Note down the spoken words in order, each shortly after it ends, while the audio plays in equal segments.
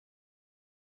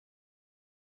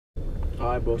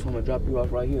Alright, bro, so I'm gonna drop you off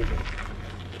right here, bro.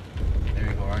 There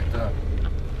you go, right there.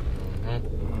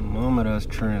 Mama, that's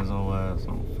Trenzo ass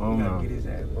on the phone. You gotta get his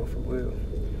ass, bro, for real.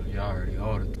 Y'all already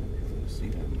ordered. See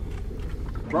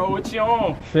that. Bro, what you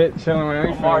on? Shit, chilling,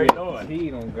 man. I'm already knowing.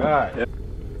 Heat on God. Yeah.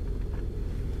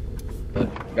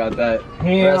 Got that.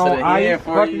 He ain't rest of on the ice. hand for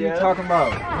What are you, you yeah? talking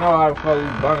about? You know how the fuck you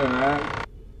bugging, man.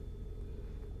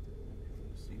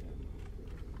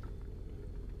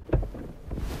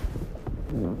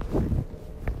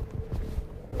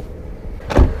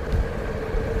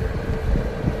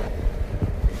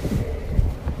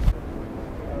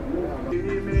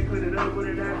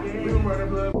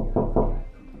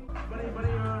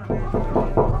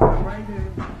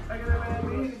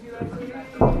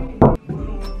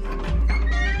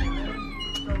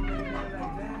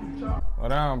 What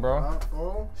down,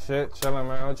 bro? Shit, chilling,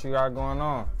 man. What you got going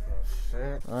on?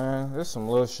 Shit. Man, there's some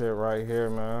little shit right here,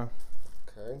 man.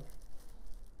 Okay.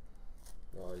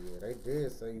 Oh, yeah, they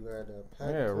did say you had that pack.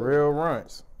 Yeah, too. real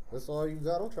runts. That's all you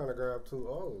got? I'm trying to grab 2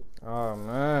 O's. Oh,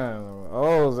 man.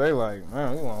 O's, they like,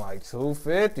 man, we want like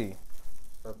 250.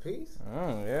 A piece?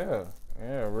 Yeah.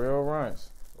 Yeah, real runts.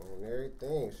 On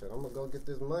everything. Shit, I'm gonna go get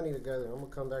this money together. I'm gonna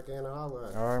come back in and holler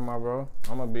at you. All right, my bro.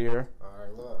 I'm gonna be here. All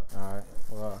right, look. All right,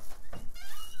 well.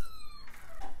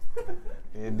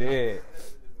 It did.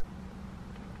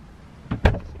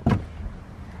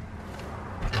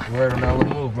 Word on that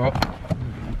little move, bro.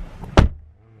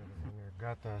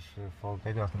 Got that shit, folks.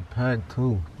 They got some pack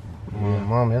too. Yeah,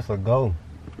 mama, that's a go.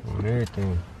 On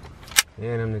everything.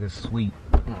 Yeah, them niggas sweet.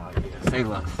 Oh, yeah. Say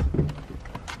less.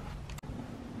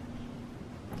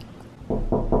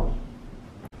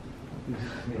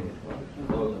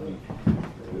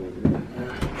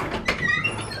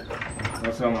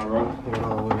 What's up, my bro? You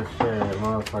know what it said,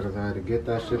 motherfuckers had to get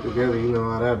that shit together. You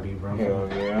know how that be, bro. Hell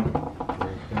yeah.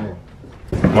 Okay.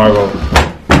 Margo.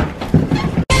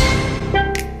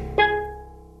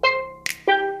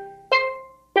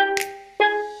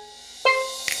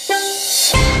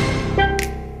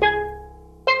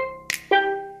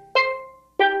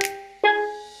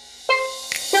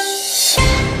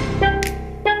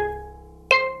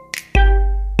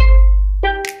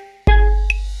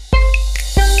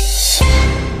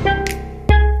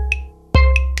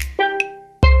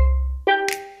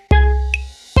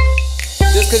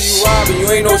 Cause you robbing,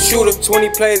 you ain't no shooter. 20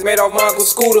 plays made off my uncle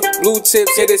scooter. Blue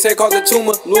tips, hit his head, cause a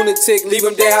tumor. Lunatic, leave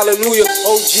him dead, hallelujah.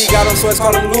 OG got him sweats,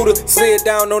 call him Luda. Slid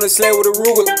down on the sled with a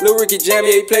Ruger. Lil Ricky Jam,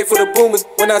 yeah, he play for the Boomers.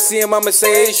 When I see him, I'ma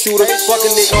say, hey, shooter. Fuck a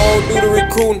nigga, all do the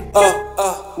recruiting.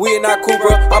 We in our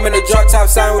Cooper. I'm in a drop top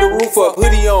sign with a roof up.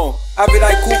 Hoodie on. I feel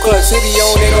like Ku Klux, city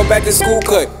on, ain't no back to school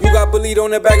cut. You got bullied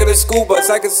on the back of the school bus.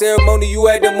 Like a ceremony, you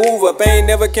had to move up. I ain't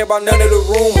never care about none of the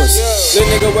rumors. Little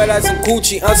nigga wear like some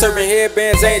Gucci. I'm serving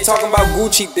headbands, I ain't talking about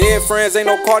Gucci. Dead friends, ain't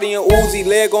no Cardi and Uzi.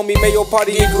 Leg on me, make your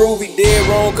party get groovy. Dead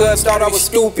wrong, cuz thought I was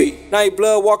stupid. Now he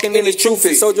blood walking in his truth.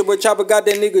 Soldier but Chopper got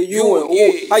that nigga Ewan.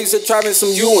 Ooh, I used to try some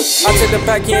Ewan. I took the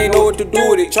pack, he ain't know what to do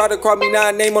with it. Try to call me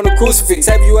now, name on the crucifix.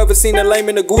 Have you ever seen a lame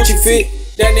in a Gucci fit?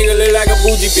 That nigga look like a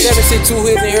bougie bitch. 7 6 2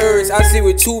 his and hers. I see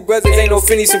with 2 brothers, ain't no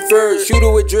Phineas and Ferb. Shooter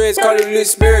with dreads, call it little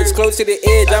spirits. Close to the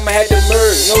edge, I'ma have to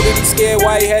merge. Know that he scared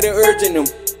why he had an urge in him.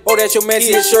 Oh, that's your man,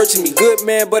 he is searching me. Good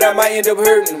man, but I might end up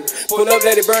hurting him. Pull up,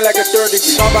 let it burn like a 3rd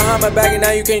degree. Talk behind my back and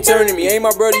now you can't turn to me. Ain't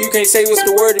my brother, you can't say what's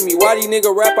the word to me. Why these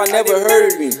nigga rap, I never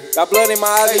heard of him. Got blood in my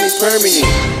eyes and it's permanent.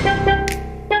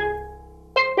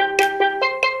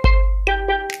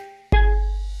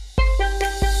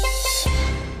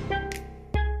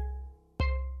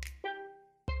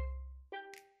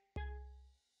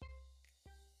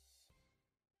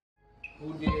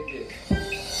 Who did this?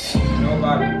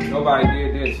 Nobody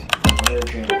did this.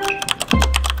 Everything.